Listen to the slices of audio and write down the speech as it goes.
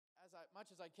much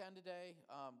as I can today.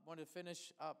 Want to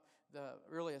finish up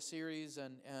a series,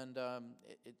 and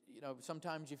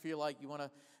sometimes you feel like you want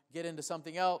to get into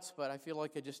something else, but I feel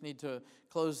like I just need to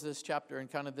close this chapter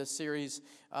and kind of this series.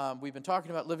 We've been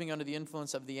talking about living under the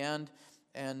influence of the end,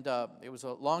 and it was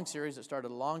a long series that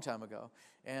started a long time ago,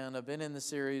 and I've been in the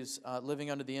series living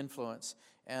under the influence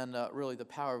and really the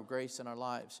power of grace in our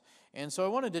lives. And so I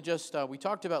wanted to just, we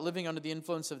talked about living under the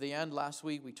influence of the end last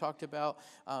week. We talked about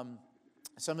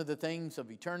some of the things of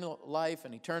eternal life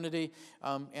and eternity.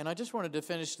 And I just wanted to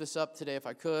finish this up today if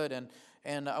I could.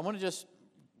 And I want to just,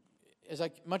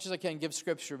 much as I can, give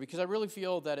Scripture, because I really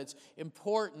feel that it's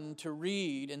important to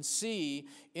read and see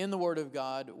in the Word of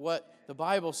God what the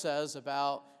Bible says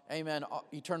about, amen,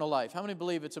 eternal life. How many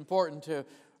believe it's important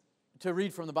to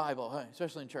read from the Bible,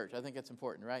 especially in church? I think it's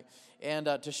important, right? And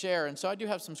to share. And so I do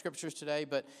have some scriptures today,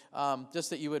 but just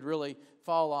that you would really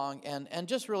follow along and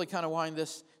just really kind of wind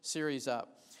this series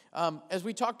up. As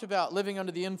we talked about living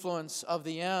under the influence of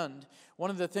the end,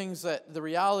 one of the things that the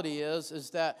reality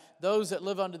is that those that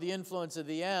live under the influence of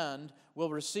the end will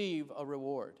receive a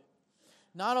reward.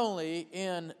 Not only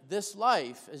in this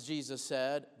life, as Jesus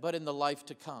said, but in the life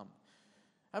to come.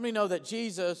 How many know that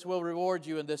Jesus will reward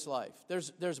you in this life?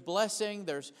 There's blessing,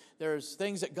 there's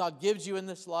things that God gives you in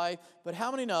this life, but how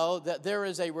many know that there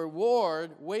is a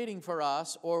reward waiting for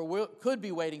us, or could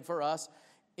be waiting for us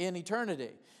in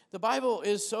eternity? The Bible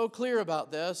is so clear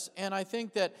about this, and I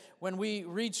think that when we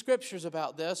read scriptures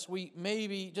about this, we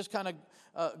maybe just kind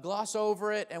of gloss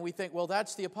over it, and we think, well,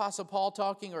 that's the Apostle Paul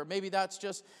talking, or maybe that's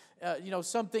just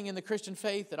something in the Christian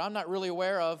faith that I'm not really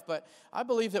aware of, but I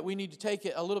believe that we need to take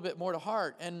it a little bit more to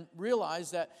heart and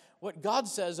realize that what God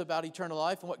says about eternal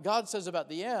life and what God says about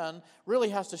the end really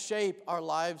has to shape our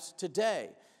lives today.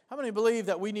 How many believe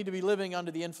that we need to be living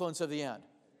under the influence of the end?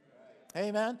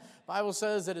 Amen. The Bible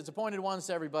says that it's appointed once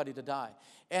to everybody to die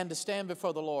and to stand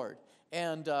before the Lord.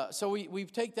 And so we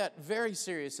take that very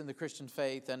serious in the Christian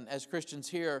faith and as Christians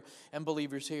here and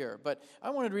believers here. But I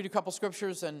wanted to read a couple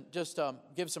scriptures and just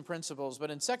give some principles.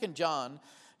 But in 2 John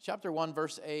chapter 1,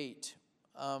 verse 8,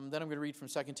 then I'm going to read from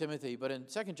 2 Timothy. But in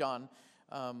 2 John,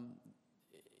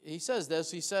 he says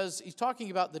this. He's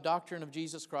talking about the doctrine of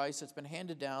Jesus Christ that's been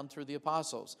handed down through the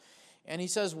apostles. And he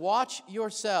says, watch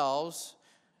yourselves,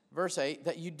 verse 8,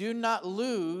 that you do not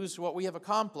lose what we have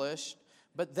accomplished,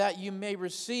 but that you may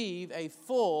receive a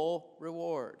full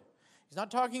reward. He's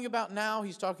not talking about now,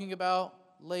 he's talking about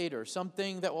later,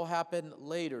 something that will happen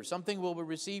later, something we'll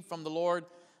receive from the Lord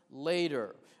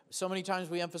later. So many times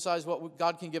we emphasize what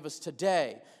God can give us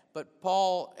today, but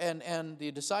Paul and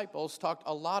the disciples talked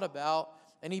a lot about,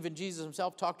 and even Jesus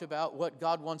himself talked about what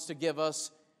God wants to give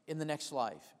us in the next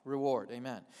life, reward,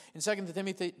 amen. In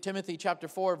 2 Timothy chapter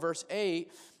 4, verse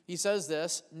 8, he says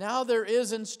this, now there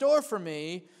is in store for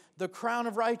me the crown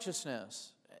of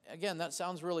righteousness. Again, that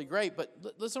sounds really great, but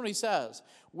listen to what he says.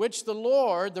 Which the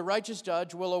Lord, the righteous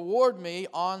judge, will award me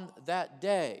on that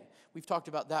day. We've talked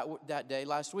about that day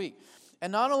last week.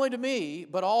 And not only to me,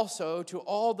 but also to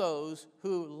all those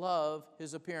who love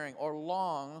his appearing or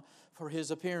long for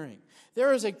his appearing.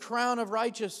 There is a crown of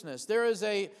righteousness. There is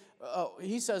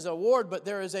he says award, but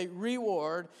there is a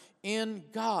reward in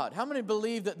God. How many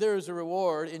believe that there is a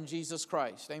reward in Jesus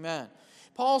Christ? Amen.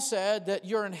 Paul said that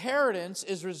your inheritance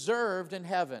is reserved in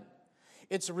heaven.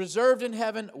 It's reserved in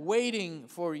heaven waiting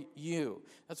for you.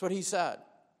 That's what he said.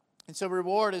 And so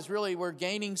reward is really we're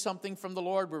gaining something from the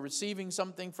Lord. We're receiving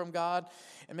something from God.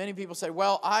 And many people say,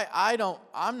 well,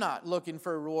 I'm not looking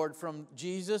for a reward from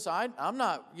Jesus. I'm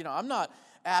not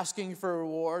asking for a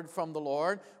reward from the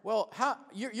Lord. Well,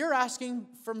 you're asking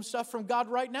from stuff from God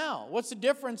right now. What's the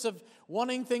difference of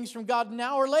wanting things from God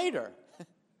now or later?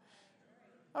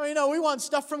 How many know we want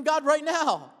stuff from God right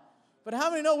now? But how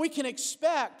many know we can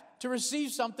expect to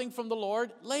receive something from the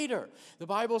Lord later? The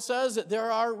Bible says that there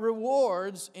are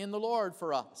rewards in the Lord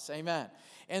for us. Amen.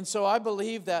 And so I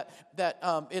believe that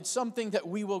it's something that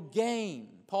we will gain.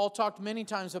 Paul talked many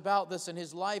times about this in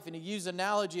his life, and he used an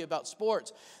analogy about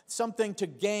sports, something to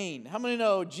gain. How many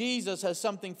know Jesus has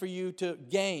something for you to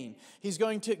gain? He's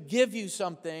going to give you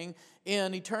something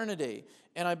in eternity,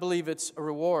 and I believe it's a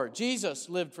reward. Jesus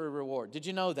lived for a reward. Did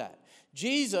you know that?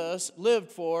 Jesus lived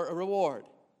for a reward.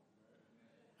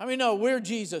 How many know we're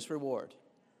Jesus' reward?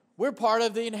 We're part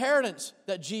of the inheritance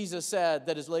that Jesus said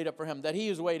that is laid up for him, that he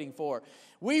is waiting for.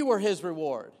 We were his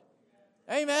reward.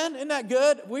 Amen. Isn't that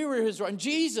good? We were his reward. And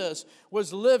Jesus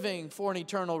was living for an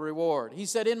eternal reward. He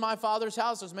said, in my Father's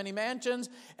house there's many mansions,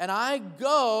 and I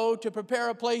go to prepare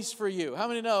a place for you. How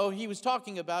many know he was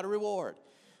talking about a reward?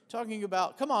 Talking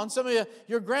about, come on, some of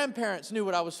your grandparents knew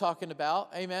what I was talking about.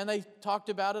 Amen. They talked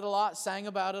about it a lot, sang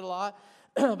about it a lot.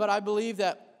 But I believe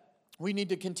that we need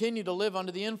to continue to live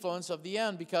under the influence of the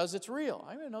end because it's real.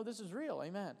 I know this is real.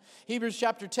 Amen. Hebrews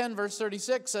chapter 10, verse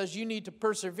 36 says you need to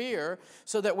persevere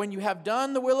so that when you have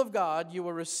done the will of God, you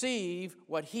will receive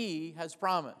what He has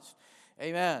promised.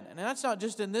 Amen. And that's not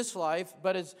just in this life,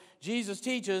 but as Jesus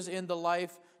teaches, in the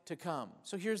life to come.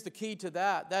 So here's the key to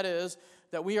that. That is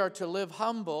that we are to live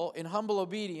humble, in humble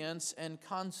obedience and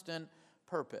constant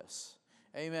purpose.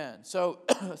 Amen. So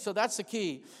that's the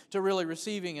key to really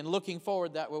receiving and looking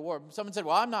forward that reward. Someone said,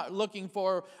 well, I'm not looking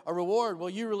for a reward. Well,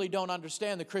 you really don't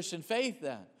understand the Christian faith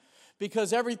then.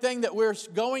 Because everything that we're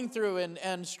going through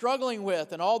and struggling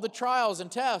with and all the trials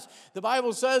and tests, the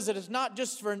Bible says that it's not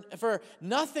just for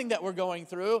nothing that we're going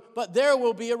through, but there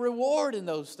will be a reward in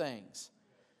those things.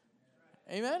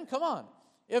 Amen? Come on.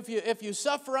 If you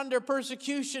suffer under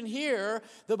persecution here,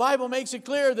 the Bible makes it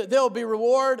clear that there will be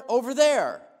reward over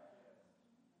there.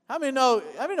 How many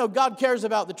know God cares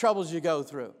about the troubles you go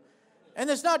through? And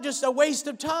it's not just a waste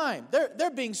of time.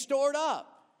 They're being stored up.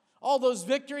 All those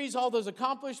victories, all those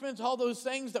accomplishments, all those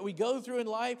things that we go through in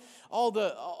life, all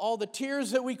the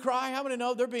tears that we cry, how many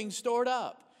know they're being stored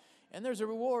up? And there's a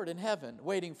reward in heaven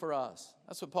waiting for us.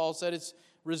 That's what Paul said. It's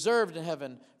reserved in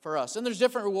heaven for us. And there's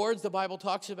different rewards the Bible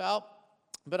talks about.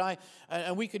 But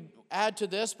we could add to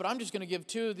this, but I'm just going to give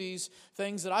two of these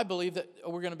things that I believe that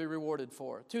we're going to be rewarded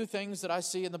for. Two things that I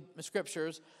see in the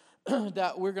Scriptures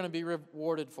that we're going to be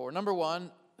rewarded for. Number one,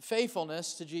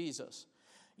 faithfulness to Jesus.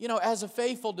 You know, as a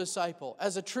faithful disciple,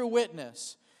 as a true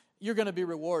witness, you're going to be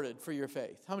rewarded for your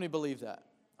faith. How many believe that?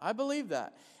 I believe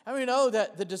that. How many know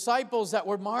that the disciples that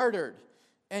were martyred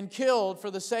and killed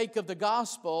for the sake of the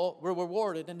gospel were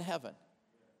rewarded in heaven?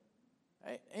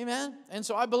 Amen. And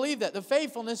so I believe that the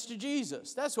faithfulness to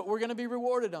Jesus, that's what we're going to be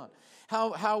rewarded on.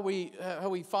 How we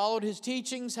followed His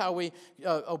teachings, how we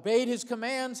obeyed His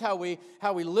commands, how we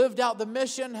lived out the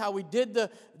mission, how we did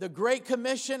the Great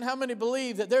Commission. How many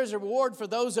believe that there's a reward for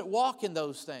those that walk in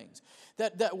those things,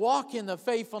 that walk in the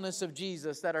faithfulness of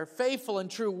Jesus, that are faithful and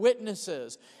true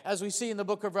witnesses, as we see in the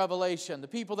book of Revelation. The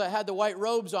people that had the white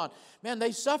robes on, man,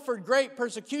 they suffered great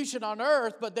persecution on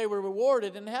earth, but they were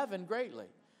rewarded in heaven greatly.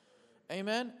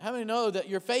 Amen. How many know that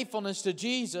your faithfulness to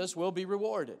Jesus will be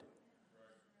rewarded?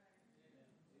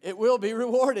 It will be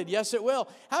rewarded. Yes, it will.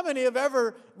 How many have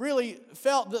ever really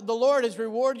felt that the Lord has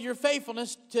rewarded your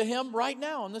faithfulness to Him right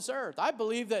now on this earth? I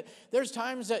believe that there's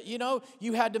times that,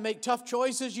 you had to make tough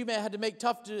choices. You may have had to make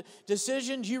tough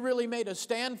decisions. You really made a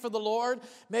stand for the Lord,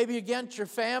 maybe against your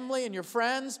family and your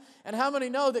friends. And how many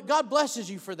know that God blesses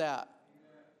you for that?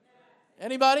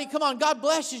 Anybody? Come on, God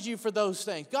blesses you for those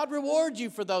things. God rewards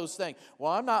you for those things.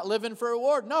 Well, I'm not living for a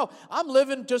reward. No, I'm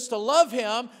living just to love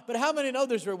Him, but how many know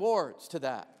there's rewards to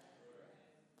that?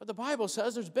 But the Bible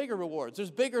says there's bigger rewards. There's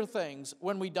bigger things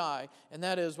when we die, and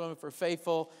that is when we're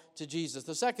faithful to Jesus.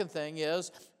 The second thing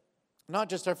is not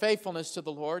just our faithfulness to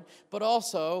the Lord, but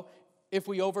also if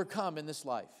we overcome in this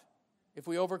life. If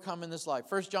we overcome in this life.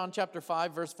 1 John chapter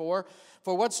 5, verse 4,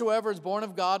 for whatsoever is born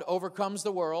of God overcomes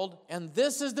the world, and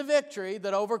this is the victory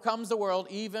that overcomes the world,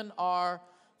 even our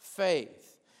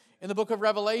faith. In the book of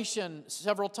Revelation,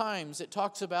 several times it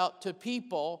talks about to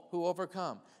people who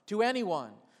overcome, to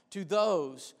anyone, to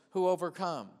those who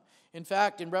overcome. In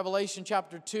fact, in Revelation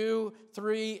chapter 2,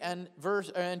 3, and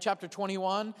chapter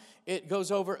 21, it goes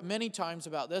over many times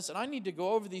about this, and I need to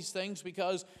go over these things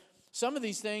because some of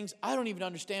these things I don't even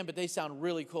understand, but they sound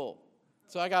really cool.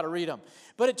 So I got to read them.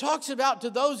 But it talks about to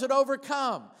those that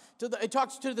overcome. It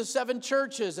talks to the 7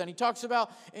 churches, and he talks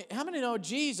about, how many know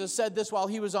Jesus said this while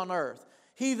He was on earth?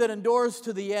 He that endures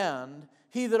to the end,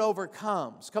 he that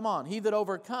overcomes. Come on, he that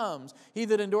overcomes, he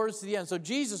that endures to the end. So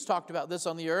Jesus talked about this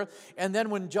on the earth. And then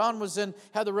when John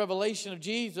had the revelation of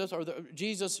Jesus, or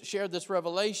Jesus shared this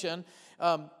revelation,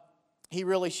 he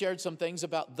really shared some things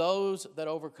about those that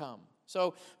overcome.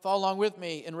 So follow along with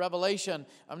me in Revelation.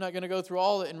 I'm not going to go through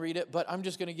all of it and read it, but I'm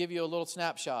just going to give you a little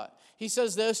snapshot. He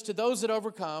says this, to those that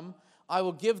overcome, I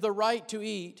will give the right to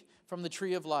eat from the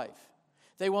tree of life.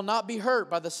 They will not be hurt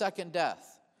by the second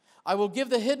death. I will give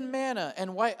the hidden manna and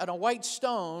a white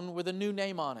stone with a new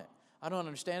name on it. I don't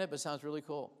understand it, but it sounds really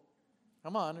cool.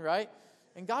 Come on, right?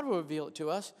 And God will reveal it to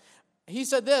us. He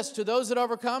said this, to those that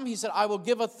overcome, He said, I will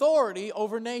give authority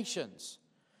over nations.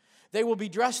 They will be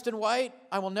dressed in white.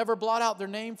 I will never blot out their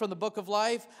name from the book of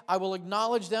life. I will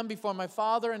acknowledge them before my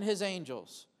Father and His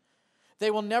angels. They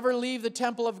will never leave the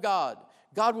temple of God.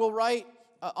 God will write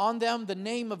on them the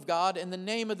name of God and the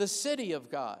name of the city of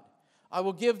God. I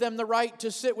will give them the right to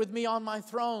sit with me on my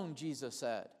throne, Jesus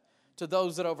said, to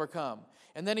those that overcome.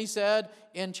 And then He said,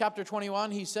 in chapter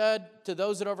 21, He said, to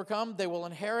those that overcome, they will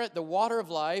inherit the water of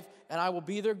life, and I will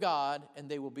be their God, and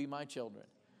they will be my children.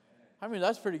 I mean,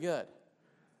 that's pretty good.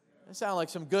 That sound like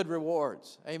some good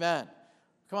rewards. Amen.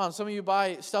 Come on, some of you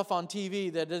buy stuff on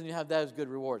TV that doesn't have that as good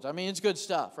rewards. I mean, it's good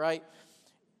stuff, right?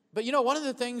 But one of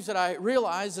the things that I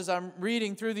realize as I'm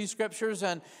reading through these scriptures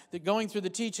and going through the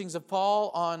teachings of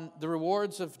Paul on the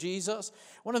rewards of Jesus,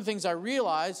 one of the things I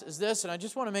realize is this, and I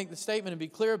just want to make the statement and be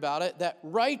clear about it, that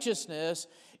righteousness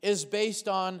is based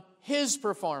on His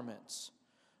performance.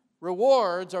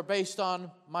 Rewards are based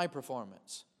on my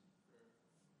performance.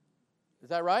 Is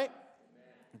that right?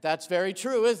 That's very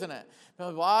true, isn't it?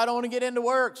 Well, I don't want to get into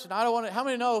works, and I don't want to. How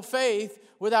many know faith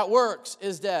without works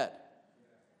is dead?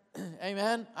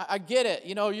 Amen. I get it.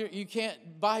 You can't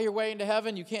buy your way into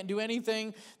heaven. You can't do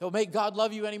anything that will make God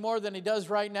love you any more than He does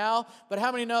right now. But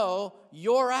how many know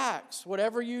your acts,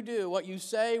 whatever you do, what you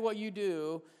say, what you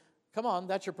do, come on,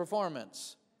 that's your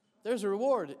performance. There's a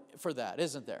reward for that,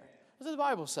 isn't there? That's what the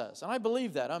Bible says. And I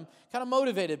believe that. I'm kind of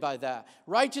motivated by that.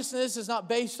 Righteousness is not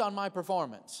based on my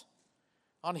performance,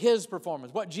 on His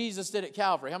performance, what Jesus did at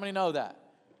Calvary. How many know that?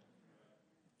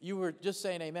 You were just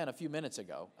saying amen a few minutes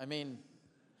ago. I mean,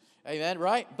 amen,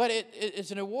 right? But it's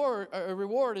an award. A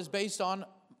reward is based on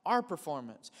our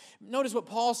performance. Notice what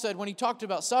Paul said when he talked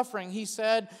about suffering. He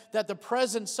said that the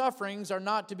present sufferings are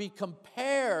not to be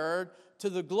compared to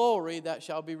the glory that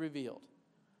shall be revealed.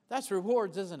 That's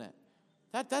rewards, isn't it?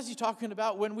 That's he talking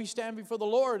about when we stand before the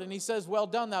Lord and He says, well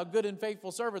done, thou good and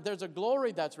faithful servant. There's a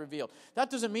glory that's revealed. That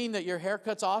doesn't mean that your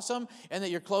haircut's awesome and that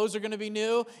your clothes are going to be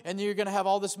new and you're going to have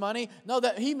all this money. No,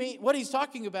 what he's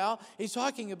talking about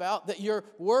that your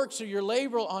works or your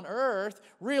labor on earth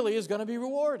really is going to be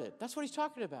rewarded. That's what he's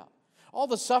talking about. All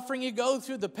the suffering you go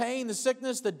through, the pain, the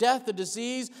sickness, the death, the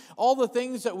disease, all the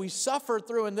things that we suffer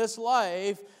through in this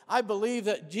life, I believe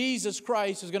that Jesus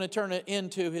Christ is going to turn it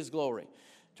into His glory.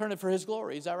 Turn it for His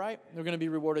glory. Is that right? We're going to be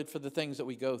rewarded for the things that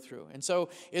we go through. And so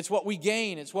it's what we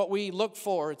gain. It's what we look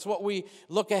for. It's what we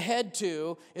look ahead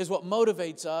to is what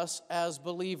motivates us as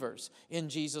believers in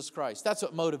Jesus Christ. That's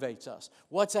what motivates us.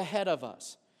 What's ahead of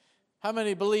us? How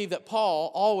many believe that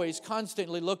Paul always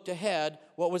constantly looked ahead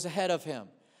what was ahead of him?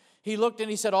 He looked and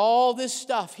he said, all this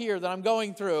stuff here that I'm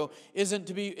going through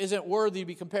isn't worthy to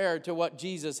be compared to what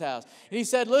Jesus has. And he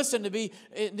said, listen, to be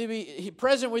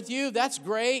present with you, that's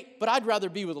great, but I'd rather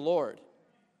be with the Lord.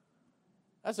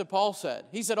 That's what Paul said.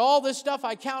 He said, all this stuff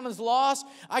I count as loss,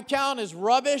 I count as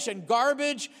rubbish and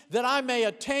garbage, that I may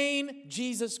attain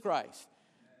Jesus Christ.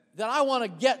 That I want to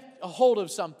get a hold of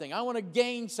something. I want to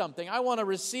gain something. I want to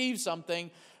receive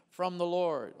something from the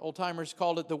Lord. Old-timers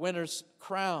called it the winner's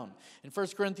crown. In 1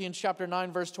 Corinthians chapter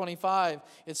 9, verse 25,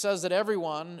 it says that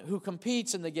everyone who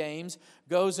competes in the games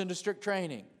goes into strict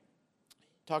training.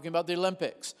 Talking about the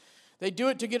Olympics. They do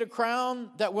it to get a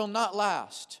crown that will not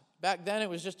last. Back then it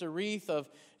was just a wreath of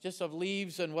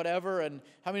leaves and whatever. And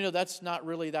how many know that's not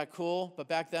really that cool? But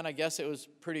back then I guess it was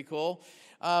pretty cool.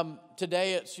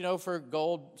 Today it's, for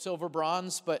gold, silver,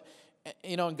 bronze. But,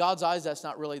 in God's eyes that's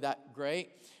not really that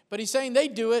great. But he's saying they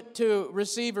do it to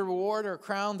receive a reward or a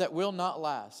crown that will not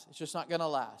last. It's just not going to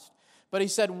last. But he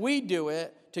said we do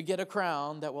it to get a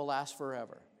crown that will last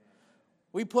forever.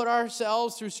 We put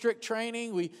ourselves through strict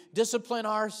training. We discipline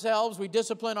ourselves. We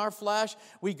discipline our flesh.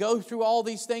 We go through all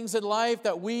these things in life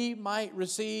that we might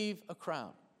receive a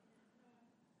crown.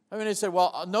 I mean, they said,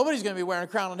 well, nobody's going to be wearing a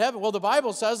crown in heaven. Well, the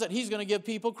Bible says that He's going to give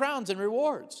people crowns and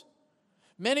rewards.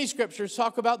 Many scriptures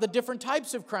talk about the different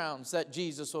types of crowns that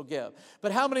Jesus will give.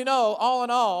 But how many know, all in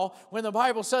all, when the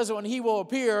Bible says that when He will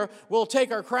appear, we'll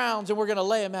take our crowns and we're going to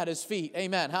lay them at His feet.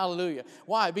 Amen. Hallelujah.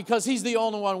 Why? Because He's the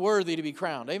only one worthy to be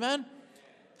crowned. Amen.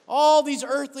 All these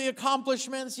earthly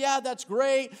accomplishments, yeah, that's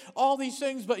great. All these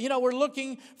things, but we're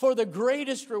looking for the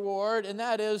greatest reward, and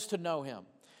that is to know Him.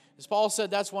 As Paul said,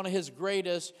 that's one of his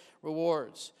greatest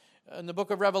rewards. In the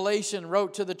book of Revelation,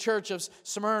 wrote to the church of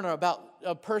Smyrna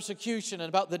about persecution and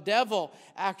about the devil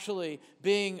actually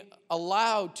being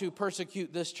allowed to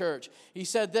persecute this church. He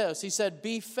said this, he said,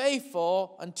 be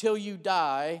faithful until you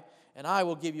die, and I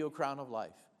will give you a crown of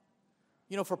life.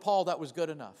 For Paul, that was good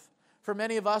enough. For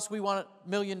many of us, we want $1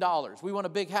 million. We want a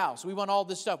big house. We want all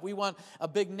this stuff. We want a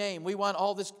big name. We want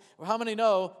all this. How many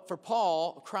know for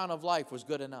Paul, a crown of life was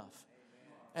good enough?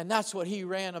 And that's what he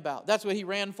ran about. That's what he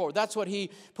ran for. That's what he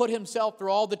put himself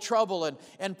through, all the trouble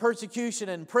and persecution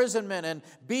and imprisonment and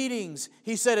beatings.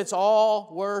 He said it's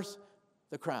all worth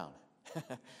the crown.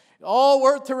 All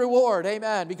worth the reward.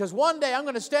 Amen. Because one day I'm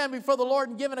going to stand before the Lord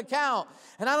and give an account.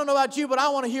 And I don't know about you, but I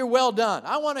want to hear well done.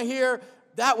 I want to hear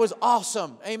that was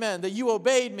awesome. Amen. That you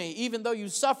obeyed me. Even though you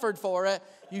suffered for it,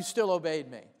 you still obeyed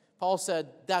me. Paul said,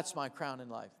 that's my crown in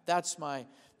life. That's my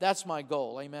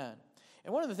goal. Amen.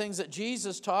 And one of the things that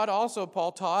Jesus taught, also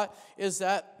Paul taught, is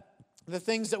that the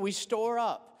things that we store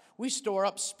up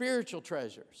spiritual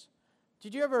treasures.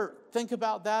 Did you ever think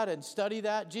about that and study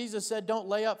that? Jesus said, don't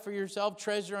lay up for yourself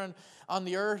treasure on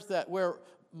the earth that where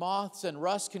moths and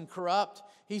rust can corrupt.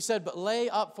 He said, but lay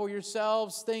up for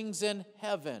yourselves things in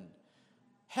heaven.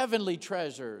 Heavenly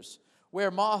treasures where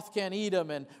moth can't eat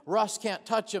them and rust can't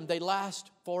touch them. They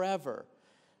last forever.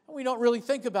 And we don't really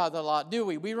think about that a lot, do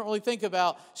we? We don't really think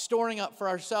about storing up for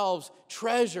ourselves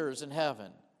treasures in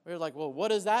heaven. We're like, well, what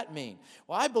does that mean?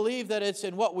 Well, I believe that it's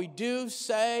in what we do,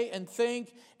 say, and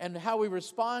think, and how we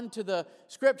respond to the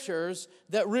Scriptures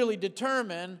that really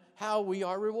determine how we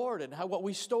are rewarded, what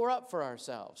we store up for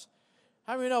ourselves.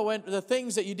 How do you know when the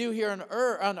things that you do here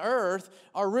on earth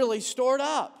are really stored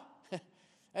up?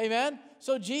 Amen?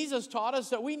 So Jesus taught us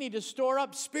that we need to store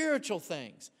up spiritual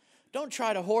things. Don't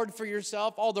try to hoard for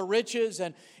yourself all the riches.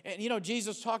 And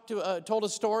Jesus told a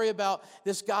story about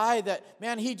this guy that,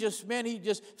 he just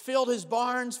filled his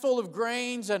barns full of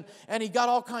grains and he got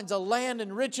all kinds of land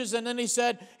and riches. And then he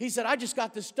said, I just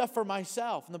got this stuff for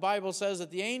myself. And the Bible says that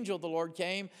the angel of the Lord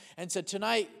came and said,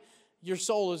 tonight your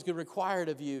soul is required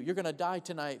of you. You're going to die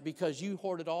tonight because you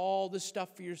hoarded all this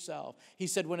stuff for yourself. He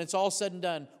said, when it's all said and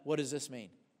done, what does this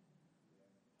mean?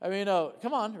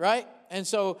 Come on, right? And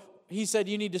so he said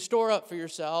you need to store up for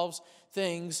yourselves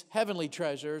things, heavenly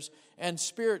treasures, and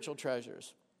spiritual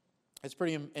treasures. It's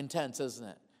pretty intense, isn't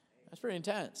it? That's pretty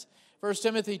intense. 1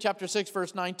 Timothy chapter 6,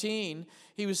 verse 19,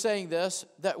 he was saying this,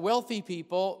 that wealthy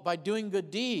people, by doing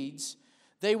good deeds,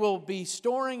 they will be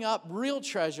storing up real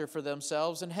treasure for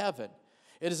themselves in heaven.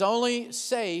 It is the only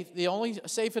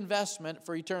safe investment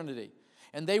for eternity.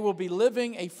 And they will be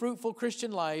living a fruitful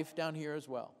Christian life down here as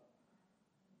well.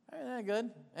 Isn't that good?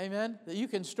 Amen? That you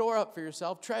can store up for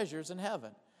yourself treasures in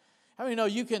heaven. How many know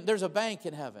there's a bank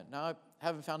in heaven? Now, I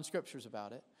haven't found scriptures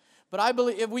about it. But I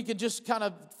believe if we could just kind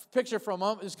of picture for a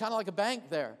moment, it's kind of like a bank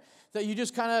there. That you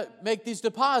just kind of make these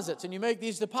deposits, and you make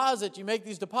these deposits,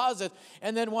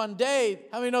 and then one day,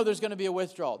 how many know there's going to be a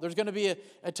withdrawal? There's going to be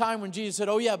a time when Jesus said,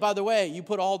 oh yeah, by the way, you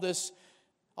put all this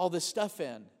stuff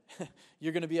in.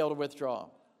 You're going to be able to withdraw.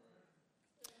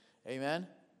 Amen?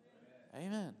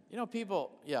 Amen.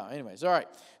 Anyways, all right.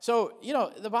 So,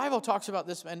 the Bible talks about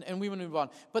this, and we want to move on.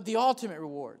 But the ultimate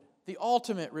reward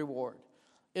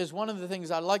is one of the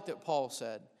things I like that Paul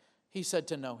said. He said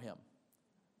to know Him.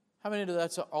 How many know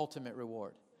that's the ultimate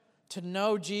reward? To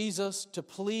know Jesus, to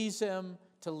please Him,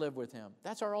 to live with Him.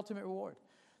 That's our ultimate reward.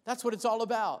 That's what it's all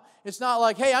about. It's not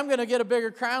like, hey, I'm going to get a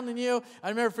bigger crown than you. I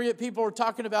remember people were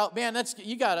talking about, man,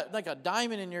 you got like a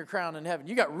diamond in your crown in heaven.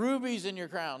 You got rubies in your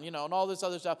crown, and all this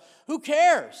other stuff. Who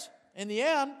cares? In the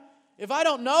end, if I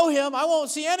don't know Him, I won't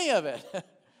see any of it.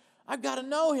 I've got to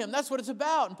know Him. That's what it's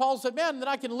about. And Paul said, man, that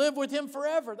I can live with Him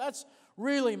forever. That's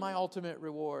really my ultimate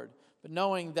reward. But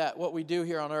knowing that what we do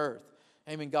here on earth,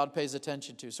 amen, God pays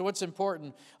attention to. So what's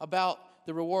important about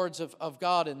the rewards of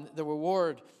God and the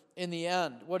reward in the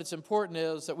end, what it's important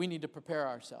is that we need to prepare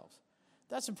ourselves.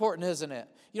 That's important, isn't it?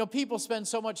 People spend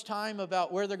so much time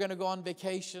about where they're going to go on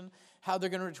vacation, how they're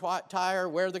going to retire,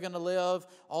 where they're going to live,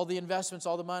 all the investments,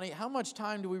 all the money. How much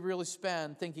time do we really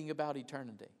spend thinking about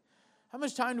eternity? How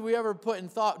much time do we ever put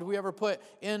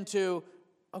into,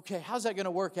 okay, how's that going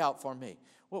to work out for me?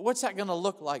 What's that going to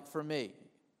look like for me?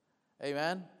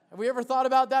 Amen? Have we ever thought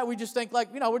about that? We just think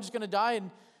like, we're just going to die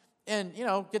and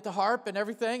get the harp and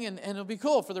everything, and it'll be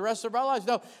cool for the rest of our lives.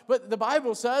 No, but the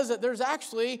Bible says that there's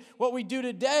actually what we do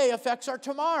today affects our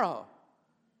tomorrow.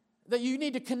 That you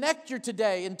need to connect your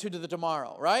today into the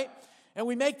tomorrow, right? And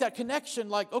we make that connection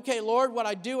like, okay, Lord, what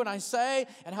I do and I say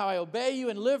and how I obey you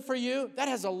and live for you, that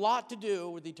has a lot to do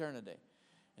with eternity.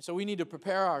 And so we need to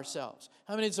prepare ourselves.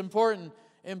 I mean,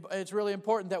 it's really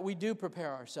important that we do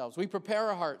prepare ourselves. We prepare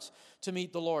our hearts to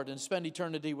meet the Lord and spend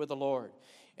eternity with the Lord.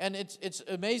 And it's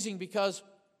amazing because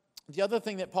the other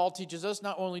thing that Paul teaches us,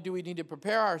 not only do we need to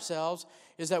prepare ourselves,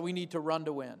 is that we need to run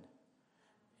to win.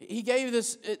 He gave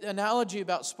this analogy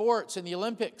about sports and the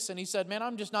Olympics, and he said, man,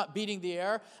 I'm just not beating the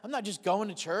air. I'm not just going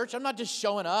to church. I'm not just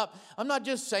showing up. I'm not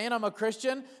just saying I'm a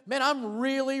Christian. Man, I'm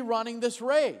really running this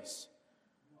race.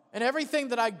 And everything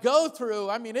that I go through,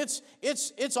 I mean,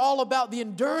 it's all about the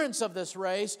endurance of this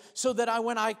race so that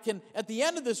at the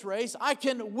end of this race, I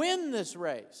can win this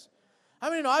race.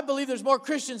 I believe there's more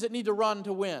Christians that need to run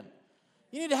to win.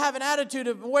 You need to have an attitude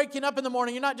of waking up in the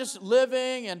morning. You're not just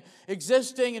living and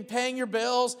existing and paying your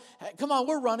bills. Hey, come on,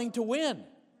 we're running to win.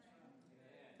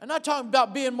 I'm not talking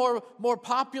about being more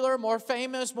popular, more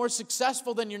famous, more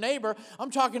successful than your neighbor. I'm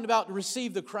talking about to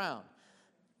receive the crown.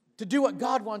 To do what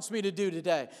God wants me to do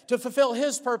today. To fulfill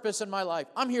His purpose in my life.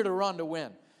 I'm here to run to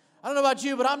win. I don't know about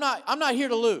you, but I'm not here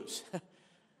to lose. Have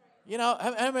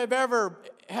you ever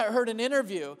heard an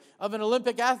interview of an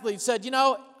Olympic athlete said,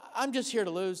 I'm just here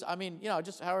to lose. I mean,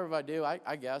 just however I do,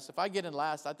 I guess. If I get in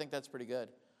last, I think that's pretty good.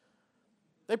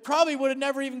 They probably would have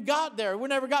never even got there. We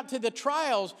never got to the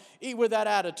trials with that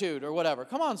attitude or whatever.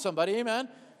 Come on, somebody, amen?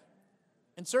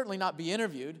 And certainly not be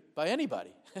interviewed by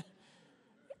anybody.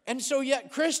 And so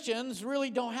yet Christians really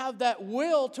don't have that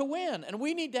will to win. And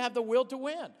we need to have the will to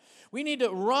win. We need to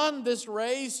run this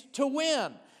race to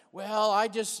win. Well, I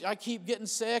keep getting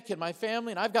sick in my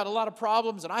family, and I've got a lot of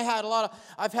problems, and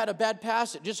I've had a bad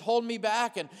past that just hold me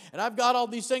back, and I've got all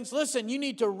these things. Listen, you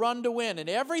need to run to win, and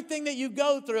everything that you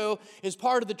go through is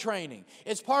part of the training.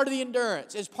 It's part of the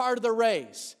endurance. It's part of the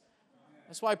race.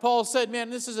 That's why Paul said,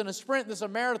 man, this isn't a sprint, this is a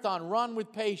marathon. Run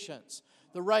with patience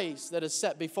the race that is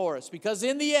set before us, because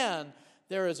in the end,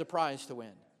 there is a prize to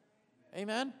win.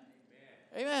 Amen?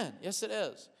 Amen. Yes, it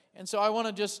is. And so I want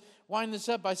to just wind this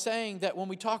up by saying that when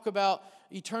we talk about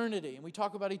eternity, and we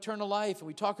talk about eternal life, and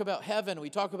we talk about heaven, and we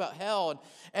talk about hell,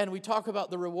 and we talk about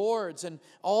the rewards, and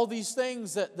all these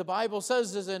things that the Bible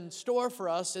says is in store for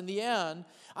us in the end,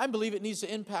 I believe it needs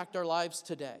to impact our lives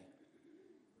today.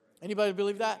 Anybody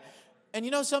believe that? And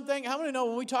you know something? How many know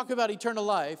when we talk about eternal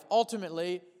life,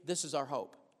 ultimately, this is our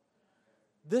hope.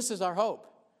 This is our hope.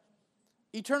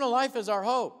 Eternal life is our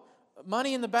hope.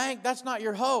 Money in the bank, that's not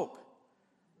your hope.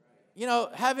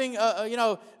 Having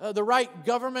the right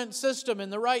government system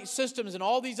and the right systems and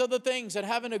all these other things and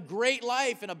having a great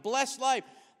life and a blessed life,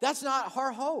 that's not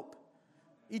our hope.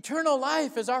 Eternal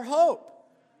life is our hope.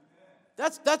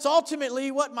 That's ultimately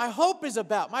what my hope is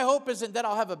about. My hope isn't that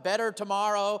I'll have a better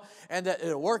tomorrow and that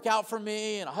it'll work out for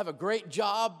me and I'll have a great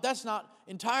job. That's not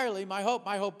entirely my hope.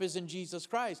 My hope is in Jesus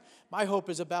Christ. My hope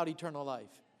is about eternal life.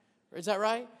 Is that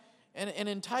right? And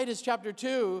in Titus chapter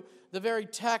 2, the very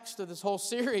text of this whole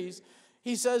series,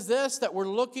 he says this, that we're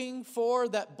looking for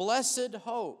that blessed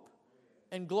hope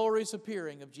and glorious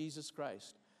appearing of Jesus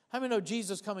Christ. How many know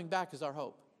Jesus coming back is our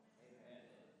hope?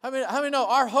 How many know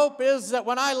our hope is that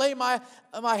when I lay my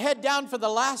head down for the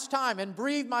last time and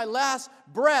breathe my last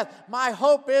breath, my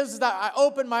hope is that I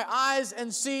open my eyes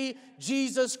and see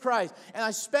Jesus Christ and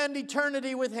I spend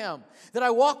eternity with Him, that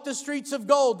I walk the streets of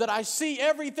gold, that I see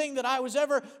everything that I was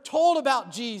ever told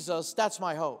about Jesus. That's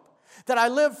my hope. That I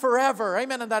live forever,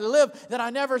 amen, and that I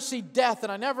never see death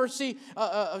and I never see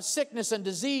sickness and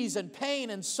disease and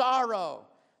pain and sorrow.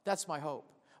 That's my hope.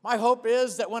 My hope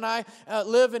is that when I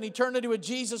live in eternity with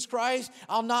Jesus Christ,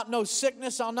 I'll not know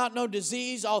sickness, I'll not know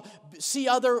disease, I'll see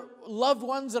other loved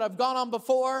ones that I've gone on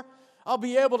before. I'll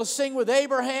be able to sing with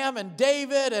Abraham and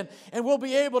David, and we'll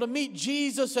be able to meet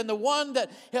Jesus, and the one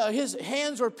that his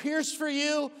hands were pierced for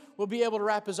you will be able to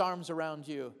wrap his arms around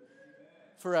you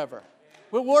forever.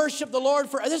 We'll worship the Lord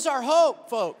forever. This is our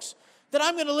hope, folks, that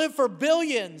I'm going to live for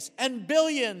billions and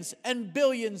billions and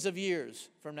billions of years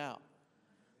from now.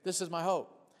 This is my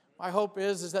hope. My hope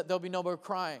is that there'll be no more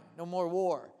crying, no more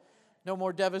war, no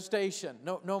more devastation,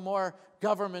 no more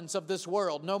governments of this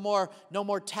world, no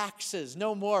more taxes,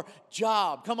 no more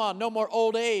job. Come on, no more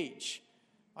old age.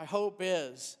 My hope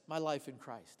is my life in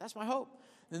Christ. That's my hope.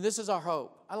 And this is our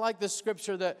hope. I like this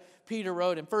scripture that Peter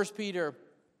wrote in 1 Peter.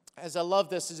 As I love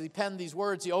this, as he penned these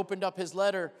words, he opened up his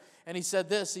letter and he said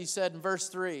this. He said in verse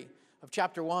 3 of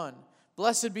chapter 1,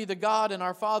 "Blessed be the God and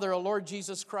our Father, our Lord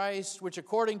Jesus Christ, which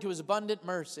according to His abundant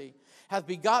mercy hath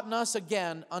begotten us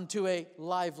again unto a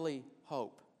lively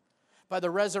hope, by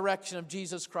the resurrection of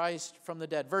Jesus Christ from the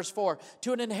dead." Verse 4,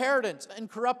 "To an inheritance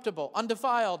incorruptible,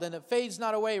 undefiled, and that fades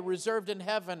not away, reserved in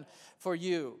heaven for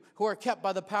you, who are kept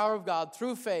by the power of God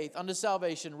through faith unto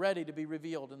salvation, ready to be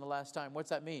revealed in the last time." What's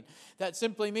that mean? That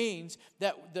simply means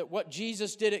that what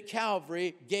Jesus did at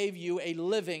Calvary gave you a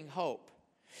living hope.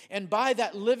 And by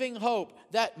that living hope,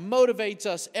 that motivates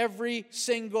us every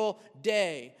single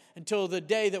day until the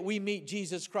day that we meet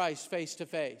Jesus Christ face to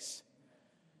face.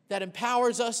 That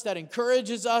empowers us, that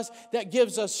encourages us, that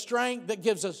gives us strength, that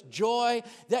gives us joy,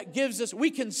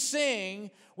 we can sing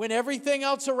when everything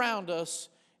else around us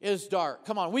is dark.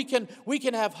 Come on, we can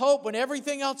have hope when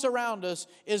everything else around us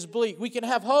is bleak. We can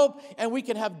have hope and we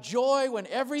can have joy when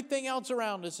everything else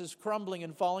around us is crumbling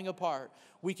and falling apart.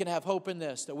 We can have hope in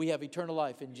this, that we have eternal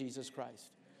life in Jesus Christ.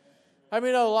 I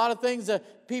mean, a lot of things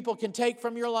that people can take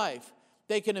from your life.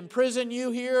 They can imprison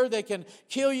you here, they can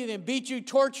kill you, they can beat you,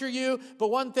 torture you, but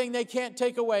one thing they can't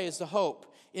take away is the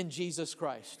hope in Jesus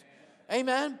Christ.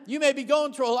 Amen. You may be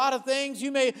going through a lot of things.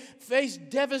 You may face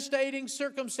devastating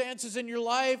circumstances in your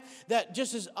life that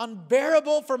just is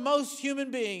unbearable for most human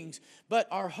beings. But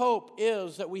our hope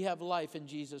is that we have life in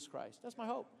Jesus Christ. That's my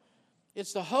hope.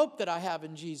 It's the hope that I have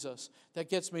in Jesus that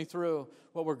gets me through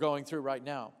what we're going through right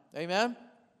now. Amen.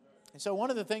 And so one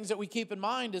of the things that we keep in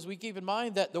mind is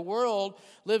that the world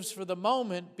lives for the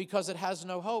moment because it has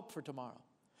no hope for tomorrow.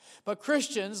 But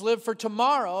Christians live for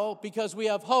tomorrow because we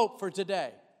have hope for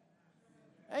today.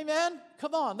 Amen?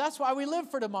 Come on, that's why we live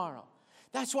for tomorrow.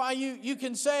 That's why you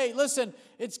can say, listen,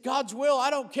 it's God's will. I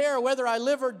don't care whether I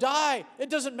live or die. It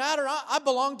doesn't matter. I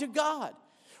belong to God.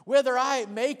 Whether I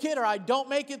make it or I don't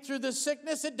make it through this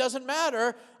sickness, it doesn't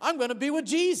matter. I'm going to be with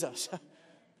Jesus.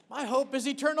 My hope is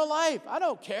eternal life. I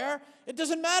don't care. It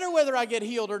doesn't matter whether I get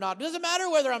healed or not. It doesn't matter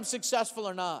whether I'm successful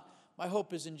or not. My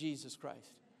hope is in Jesus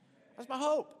Christ. That's my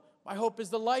hope. My hope is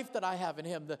the life that I have in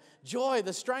Him, the joy,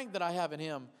 the strength that I have in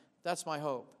Him. That's my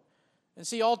hope. And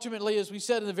see, ultimately, as we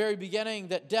said in the very beginning,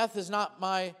 that death is not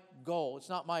my goal. It's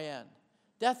not my end.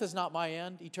 Death is not my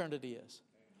end. Eternity is.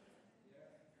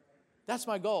 That's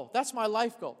my goal. That's my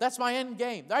life goal. That's my end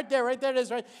game. Right there it is.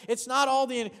 Right. It's not all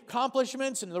the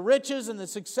accomplishments and the riches and the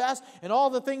success and all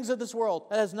the things of this world.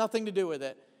 That has nothing to do with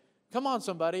it. Come on,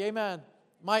 somebody. Amen.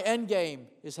 My end game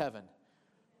is heaven.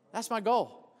 That's my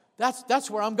goal. That's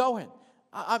where I'm going.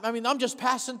 I mean, I'm just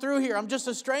passing through here. I'm just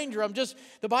a stranger.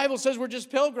 The Bible says we're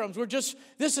just pilgrims.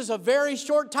 This is a very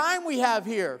short time we have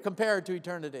here compared to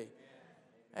eternity.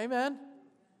 Amen.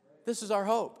 This is our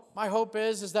hope. My hope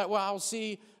is that I'll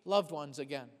see loved ones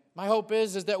again. My hope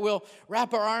is that we'll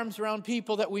wrap our arms around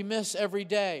people that we miss every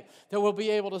day. That we'll be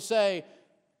able to say,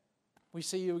 we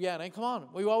see you again. And come on,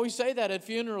 we always say that at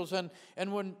funerals and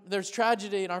when there's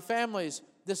tragedy in our families.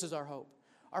 This is our hope.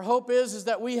 Our hope is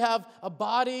that we have a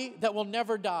body that will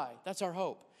never die. That's our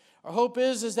hope. Our hope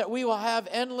is that we will have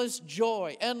endless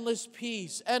joy, endless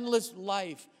peace, endless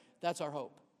life. That's our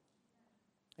hope.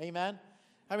 Amen?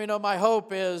 I mean, my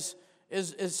hope is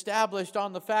established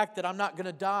on the fact that I'm not going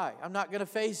to die. I'm not going to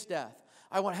face death.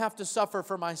 I won't have to suffer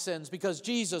for my sins because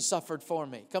Jesus suffered for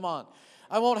me. Come on.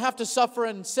 I won't have to suffer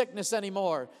in sickness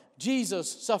anymore.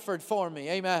 Jesus suffered for me.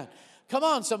 Amen. Come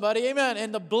on, somebody. Amen.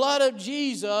 And the blood of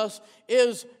Jesus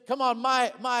is, come on,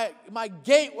 my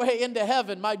gateway into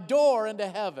heaven, my door into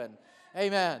heaven.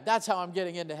 Amen. That's how I'm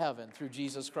getting into heaven, through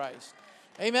Jesus Christ.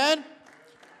 Amen.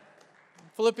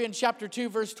 Philippians chapter 2,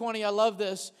 verse 20. I love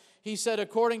this. He said,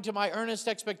 according to my earnest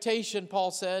expectation,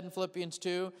 Paul said in Philippians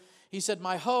 2, he said,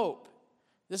 my hope,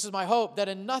 this is my hope, that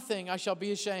in nothing I shall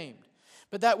be ashamed,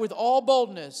 but that with all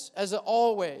boldness, as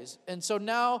always, and so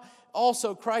now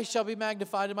also Christ shall be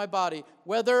magnified in my body,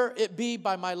 whether it be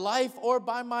by my life or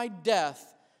by my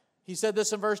death. He said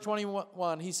this in verse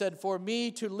 21. He said, for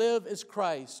me to live is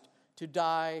Christ, to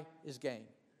die is gain.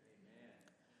 Amen.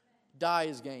 Die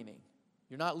is gaining.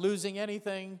 You're not losing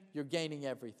anything, you're gaining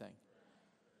everything.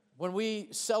 When we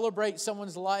celebrate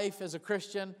someone's life as a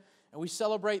Christian and we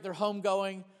celebrate their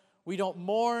homegoing, we don't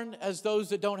mourn as those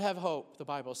that don't have hope, the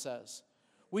Bible says.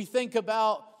 We think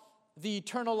about the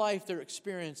eternal life they're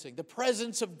experiencing, the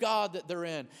presence of God that they're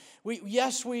in. We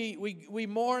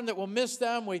mourn that we'll miss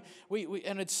them, and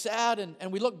it's sad,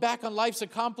 and we look back on life's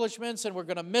accomplishments and we're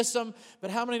going to miss them. But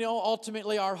how many know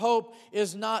ultimately our hope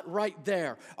is not right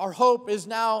there? Our hope is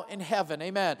now in heaven.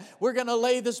 Amen. We're going to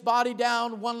lay this body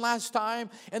down one last time,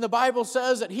 and the Bible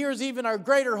says that here's even our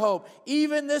greater hope.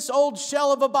 Even this old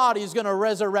shell of a body is going to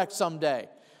resurrect someday.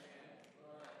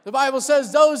 The Bible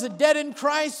says those that dead in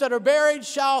Christ that are buried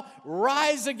shall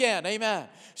rise again. Amen.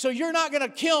 So you're not going to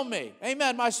kill me.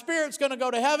 Amen. My spirit's going to go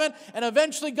to heaven, and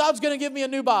eventually God's going to give me a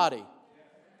new body.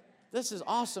 This is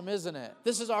awesome, isn't it?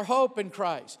 This is our hope in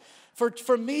Christ.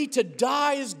 For me to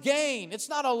die is gain. It's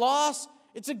not a loss.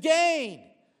 It's a gain.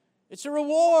 It's a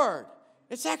reward.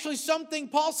 It's actually something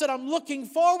Paul said I'm looking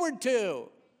forward to.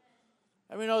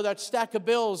 I mean, that stack of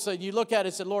bills, and you look at it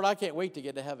and say, Lord, I can't wait to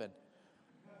get to heaven.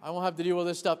 I won't have to deal with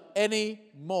this stuff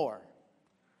anymore.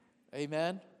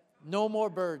 Amen? No more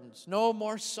burdens. No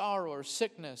more sorrow or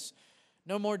sickness.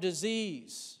 No more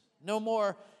disease. No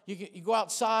more, you go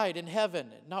outside in heaven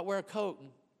and not wear a coat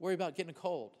and worry about getting a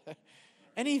cold.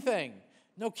 Anything.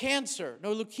 No cancer.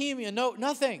 No leukemia. No,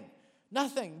 nothing.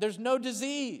 Nothing. There's no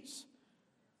disease.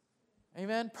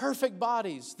 Amen? Perfect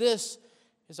bodies. This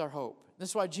is our hope. This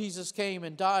is why Jesus came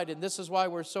and died, and this is why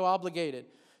we're so obligated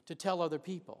to tell other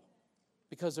people.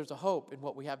 Because there's a hope in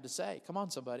what we have to say. Come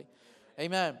on, somebody.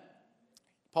 Amen.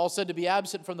 Paul said to be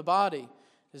absent from the body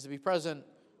is to be present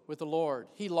with the Lord.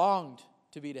 He longed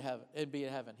to be to heaven and be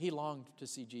in heaven. He longed to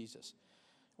see Jesus.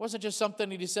 It wasn't just something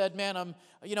that he said, man,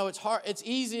 it's hard. It's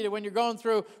easy to, when you're going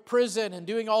through prison and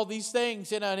doing all these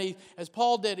things, and as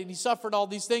Paul did, and he suffered all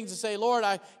these things, to say, Lord,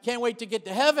 I can't wait to get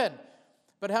to heaven.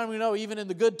 But how do we know, even in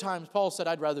the good times, Paul said,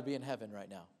 I'd rather be in heaven right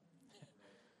now.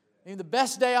 I mean, the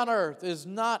best day on earth is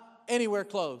not anywhere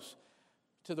close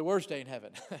to the worst day in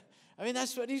heaven. I mean,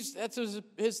 that's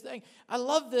his thing. I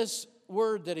love this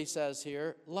word that he says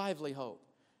here, lively hope.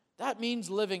 That means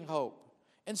living hope.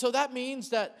 And so that means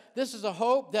that this is a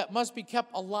hope that must be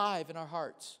kept alive in our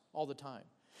hearts all the time.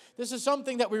 This is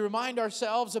something that we remind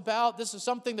ourselves about. This is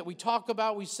something that we talk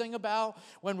about, we sing about.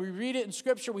 When we read it in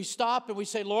Scripture, we stop and we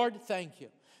say, Lord, thank you.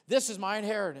 This is my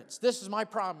inheritance. This is my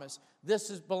promise.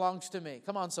 Belongs to me.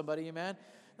 Come on, somebody, amen?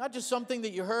 Not just something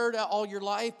that you heard all your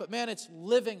life, but man, it's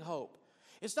living hope.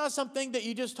 It's not something that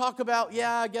you just talk about,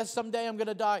 yeah, I guess someday I'm going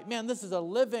to die. Man, this is a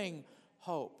living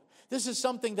hope. This is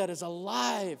something that is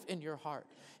alive in your heart.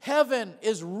 Heaven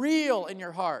is real in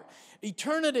your heart.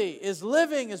 Eternity is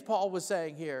living, as Paul was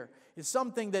saying here. It's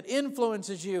something that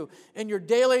influences you in your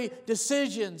daily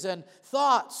decisions and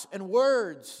thoughts and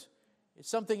words. It's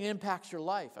something that impacts your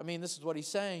life. I mean, this is what he's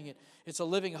saying. It's a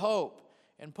living hope.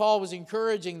 And Paul was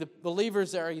encouraging the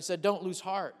believers there. He said, don't lose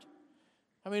heart.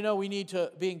 How many know we need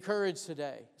to be encouraged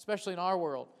today, especially in our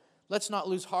world? Let's not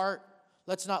lose heart.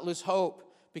 Let's not lose hope,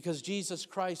 because Jesus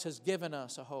Christ has given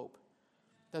us a hope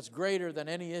that's greater than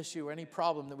any issue or any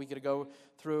problem that we could go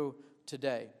through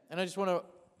today. And I just want to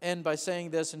end by saying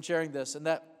this and sharing this, and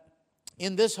that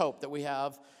in this hope that we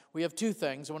have two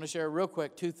things. I want to share real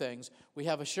quick two things. We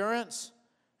have assurance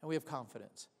and we have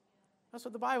confidence. That's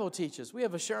what the Bible teaches. We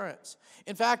have assurance.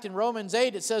 In fact, in Romans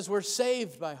 8, it says we're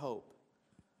saved by hope.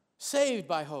 Saved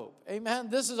by hope. Amen?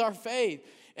 This is our faith.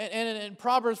 And in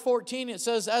Proverbs 14, it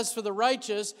says, as for the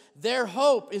righteous, their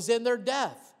hope is in their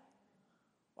death.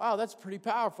 Wow, that's pretty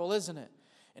powerful, isn't it?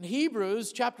 And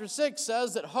Hebrews chapter 6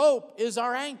 says that hope is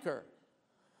our anchor.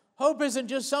 Hope isn't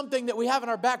just something that we have in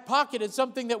our back pocket. It's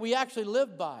something that we actually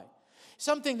live by.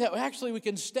 Something that actually we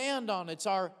can stand on. It's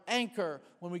our anchor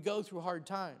when we go through hard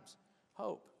times.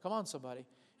 Hope. Come on, somebody.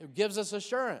 It gives us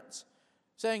assurance.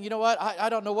 Saying, you know what, I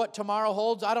don't know what tomorrow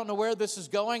holds. I don't know where this is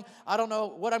going. I don't know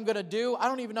what I'm going to do. I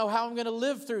don't even know how I'm going to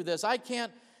live through this. I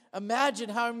can't imagine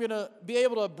how I'm going to be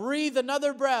able to breathe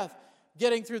another breath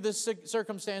getting through this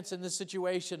circumstance and this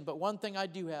situation. But one thing I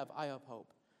do have, I have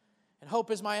hope. And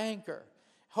hope is my anchor.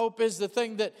 Hope is the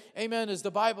thing that, amen, as the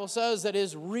Bible says, that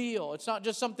is real. It's not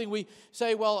just something we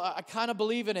say, well, I kind of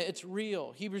believe in it. It's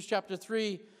real. Hebrews chapter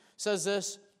 3 says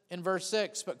this in verse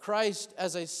 6, but Christ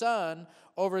as a son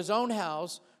over his own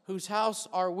house, whose house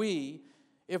are we,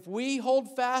 if we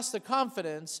hold fast the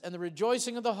confidence and the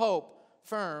rejoicing of the hope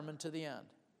firm unto the end.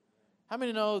 How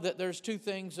many know that there's two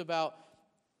things about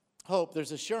hope?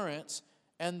 There's assurance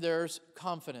and there's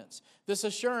confidence. This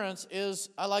assurance is,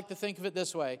 I like to think of it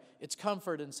this way, it's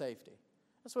comfort and safety.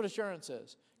 That's what assurance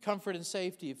is, comfort and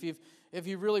safety. If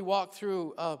you've really walked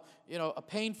through a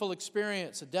painful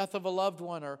experience, a death of a loved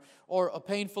one, or a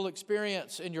painful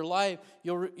experience in your life,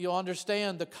 you'll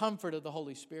understand the comfort of the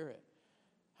Holy Spirit.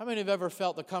 How many have ever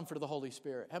felt the comfort of the Holy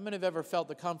Spirit? How many have ever felt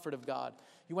the comfort of God?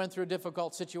 You went through a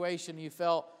difficult situation, you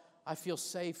felt, I feel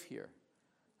safe here.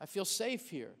 I feel safe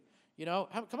here. You know,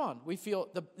 come on. We feel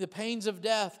the pains of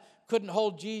death couldn't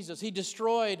hold Jesus. He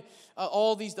destroyed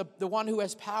all these, the one who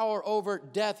has power over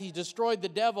death. He destroyed the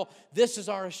devil. This is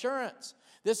our assurance.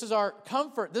 This is our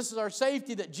comfort. This is our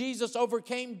safety that Jesus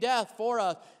overcame death for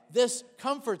us. This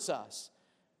comforts us.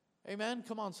 Amen?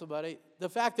 Come on, somebody. The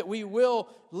fact that we will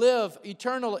live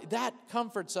eternally, that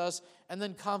comforts us. And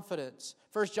then confidence.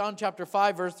 1 John chapter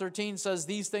 5, verse 13 says,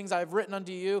 these things I have written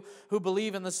unto you who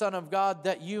believe in the Son of God,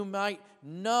 that you might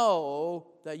know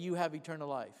that you have eternal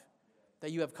life,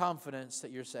 that you have confidence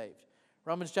that you're saved.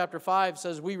 Romans chapter 5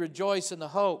 says, we rejoice in the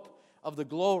hope of the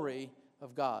glory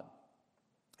of God.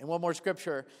 And one more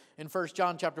scripture in 1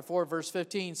 John chapter 4, verse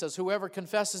 15 says, whoever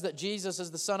confesses that Jesus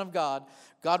is the Son of God,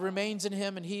 God remains in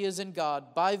him and he is in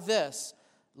God. By this,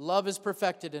 love is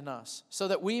perfected in us, so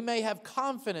that we may have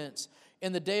confidence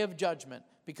in the day of judgment,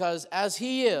 because as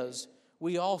he is,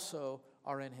 we also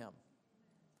are in him.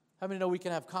 How many know we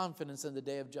can have confidence in the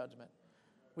day of judgment?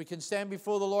 We can stand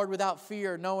before the Lord without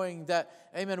fear, knowing that,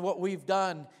 amen, what we've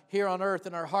done here on earth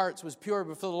in our hearts was pure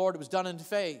before the Lord. It was done in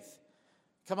faith.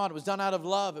 Come on, it was done out of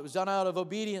love. It was done out of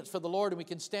obedience for the Lord, and we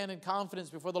can stand in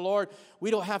confidence before the Lord. We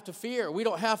don't have to fear. We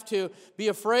don't have to be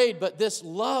afraid, but this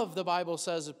love, the Bible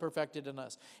says, is perfected in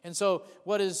us. And so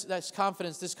what is that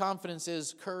confidence? This confidence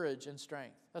is courage and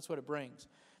strength. That's what it brings.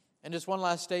 And just one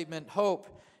last statement.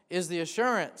 Hope is the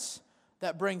assurance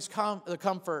that brings the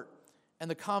comfort and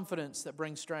the confidence that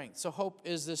brings strength. So hope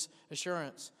is this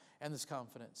assurance and this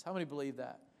confidence. How many believe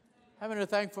that? How many are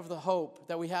thankful for the hope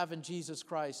that we have in Jesus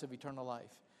Christ of eternal life?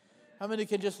 How many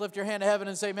can just lift your hand to heaven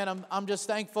and say, man, I'm just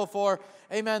thankful for,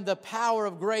 amen, the power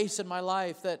of grace in my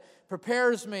life that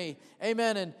prepares me,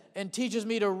 amen, and teaches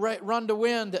me to run to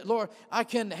win, that, Lord, I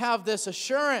can have this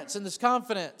assurance and this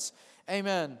confidence,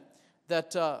 amen,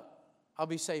 that I'll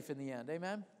be safe in the end,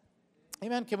 amen?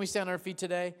 Amen. Can we stand on our feet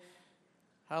today?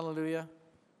 Hallelujah.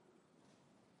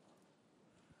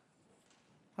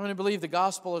 How many believe the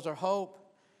gospel is our hope?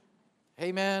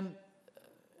 Amen.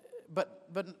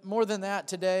 But more than that,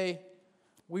 today,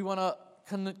 we want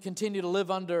to continue to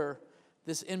live under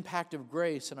this impact of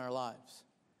grace in our lives.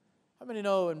 How many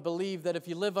know and believe that if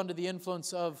you live under the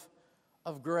influence of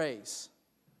grace,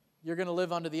 you're going to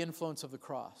live under the influence of the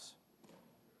cross?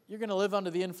 You're going to live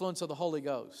under the influence of the Holy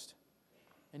Ghost.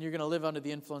 And you're going to live under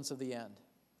the influence of the end.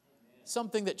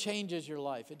 Something that changes your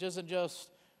life. It doesn't just,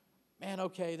 man,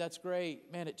 okay, that's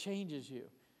great. Man, it changes you.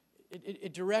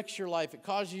 It directs your life. It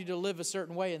causes you to live a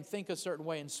certain way and think a certain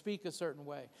way and speak a certain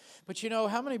way. But you know,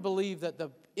 how many believe that the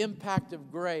impact of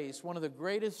grace, one of the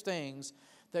greatest things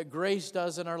that grace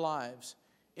does in our lives,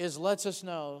 is lets us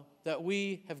know that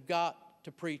we have got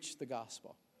to preach the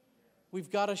gospel.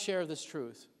 We've got to share this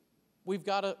truth. We've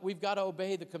got to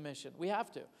obey the commission. We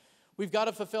have to. We've got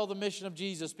to fulfill the mission of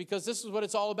Jesus, because this is what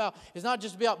it's all about. It's not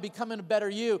just about becoming a better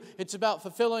you. It's about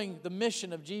fulfilling the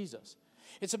mission of Jesus.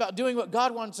 It's about doing what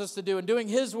God wants us to do and doing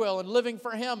His will and living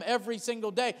for Him every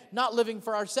single day, not living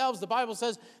for ourselves. The Bible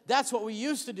says that's what we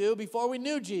used to do before we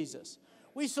knew Jesus.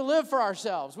 We used to live for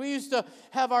ourselves. We used to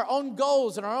have our own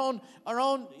goals and our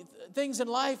own things in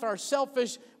life, our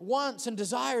selfish wants and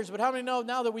desires. But how many know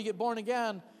now that we get born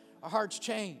again, our hearts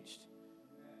changed?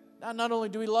 Now, not only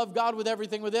do we love God with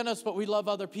everything within us, but we love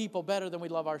other people better than we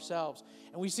love ourselves.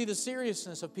 And we see the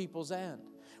seriousness of people's end.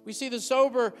 We see the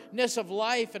soberness of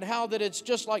life and how that it's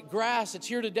just like grass. It's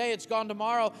here today, it's gone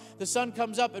tomorrow. The sun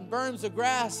comes up and burns the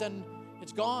grass and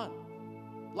it's gone.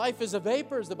 Life is a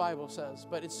vapor, as the Bible says.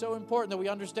 But it's so important that we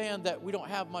understand that we don't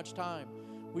have much time.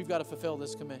 We've got to fulfill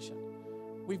this commission.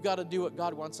 We've got to do what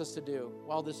God wants us to do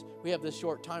while we have this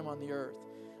short time on the earth.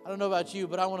 I don't know about you,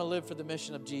 but I want to live for the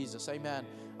mission of Jesus. Amen.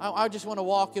 I just want to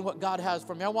walk in what God has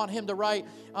for me. I want Him to write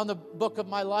on the book of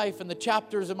my life and the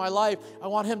chapters of my life. I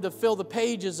want Him to fill the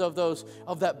pages of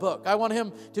that book. I want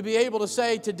Him to be able to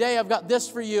say, today I've got this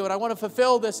for you, and I want to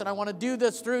fulfill this, and I want to do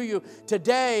this through you.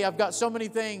 Today I've got so many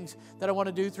things that I want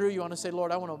to do through you. I want to say,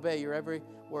 Lord, I want to obey your every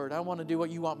word. I want to do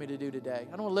what you want me to do today.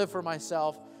 I don't want to live for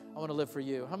myself. I want to live for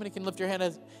you. How many can lift your hand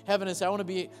to heaven and say, I want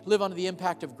to live under the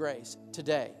impact of grace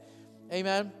today?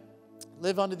 Amen.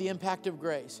 Live under the impact of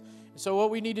grace. So what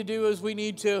we need to do is we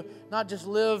need to not just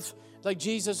live like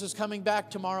Jesus is coming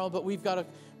back tomorrow, but we've got to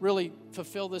really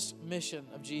fulfill this mission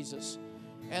of Jesus.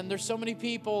 And there's so many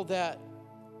people that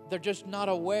they're just not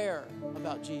aware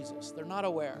about Jesus. They're not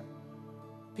aware.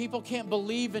 People can't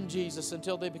believe in Jesus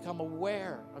until they become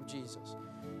aware of Jesus.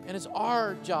 And it's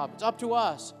our job. It's up to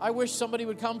us. I wish somebody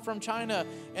would come from China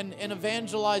and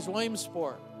evangelize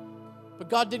Williamsport. But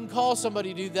God didn't call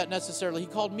somebody to do that necessarily. He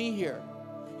called me here.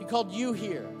 He called you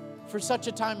here for such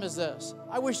a time as this.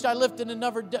 I wished I lived in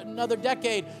another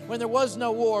decade when there was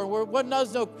no war, where there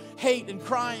was no hate and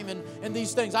crime and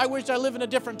these things. I wish I lived in a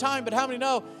different time, but how many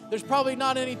know there's probably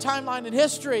not any timeline in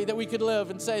history that we could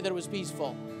live and say that it was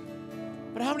peaceful?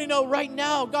 But how many know right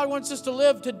now God wants us to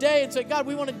live today and say, God,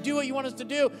 we want to do what you want us to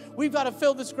do. We've got to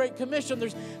fill this great commission.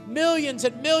 There's millions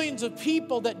and millions of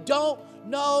people that don't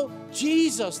know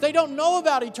Jesus. They don't know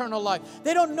about eternal life.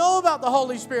 They don't know about the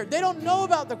Holy Spirit. They don't know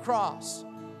about the cross.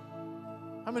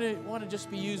 How many want to just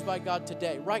be used by God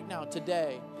today, right now,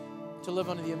 today, to live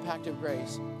under the impact of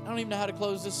grace? I don't even know how to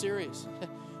close this series.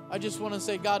 I just want to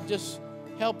say, God, just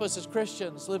help us as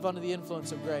Christians live under the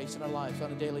influence of grace in our lives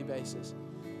on a daily basis.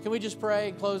 Can we just pray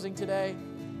in closing today?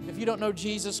 If you don't know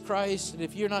Jesus Christ, and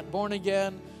if you're not born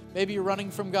again, maybe you're running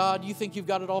from God, you think you've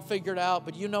got it all figured out,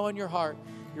 but you know in your heart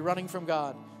you're running from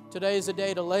God. Today is a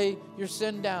day to lay your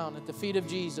sin down at the feet of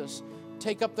Jesus.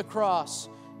 Take up the cross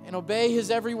and obey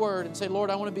His every word and say, Lord,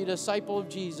 I want to be a disciple of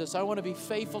Jesus. I want to be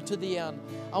faithful to the end.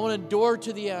 I want to endure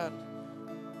to the end,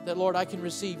 that, Lord, I can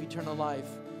receive eternal life.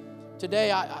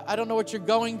 Today, I don't know what you're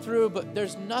going through, but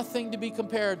there's nothing to be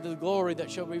compared to the glory that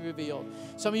shall be revealed.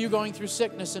 Some of you are going through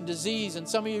sickness and disease, and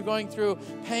some of you are going through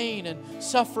pain and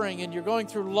suffering, and you're going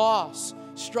through loss,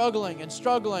 struggling.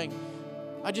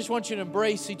 I just want you to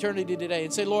embrace eternity today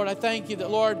and say, Lord, I thank you that,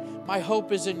 Lord, my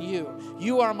hope is in you.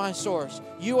 You are my source.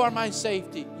 You are my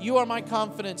safety. You are my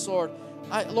confidence, Lord.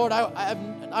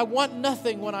 I want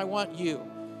nothing when I want you.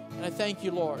 And I thank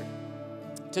you, Lord,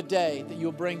 today that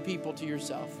you'll bring people to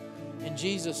yourself. In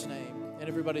Jesus' name. And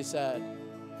everybody said,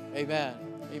 amen.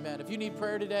 Amen. If you need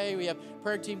prayer today, we have a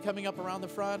prayer team coming up around the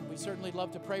front. We certainly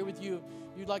love to pray with you.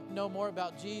 If you'd like to know more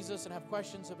about Jesus and have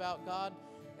questions about God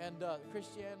and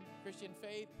Christian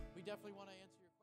faith, we definitely want to answer.